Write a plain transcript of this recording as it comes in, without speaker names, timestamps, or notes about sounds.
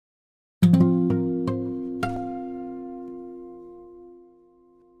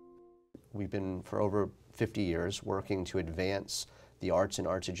we've been for over 50 years working to advance the arts and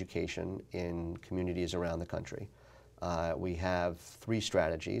arts education in communities around the country. We have three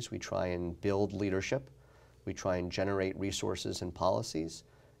strategies. We try and build leadership, we try and generate resources and policies,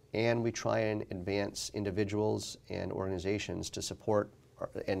 and we try and advance individuals and organizations to support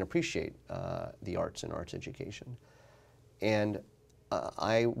and appreciate the arts and arts education. And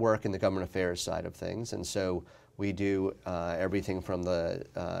I work in the government affairs side of things, and so we do everything from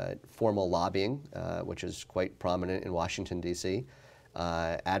the formal lobbying, which is quite prominent in Washington, D.C.,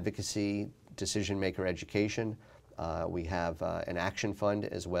 advocacy, decision maker education. We have an action fund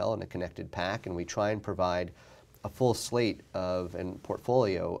as well and a connected PAC, and we try and provide a full slate of and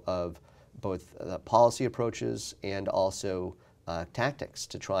portfolio of both policy approaches and also tactics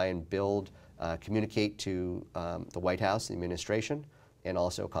to try and build, communicate to the White House, the administration, and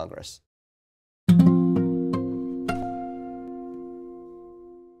also Congress.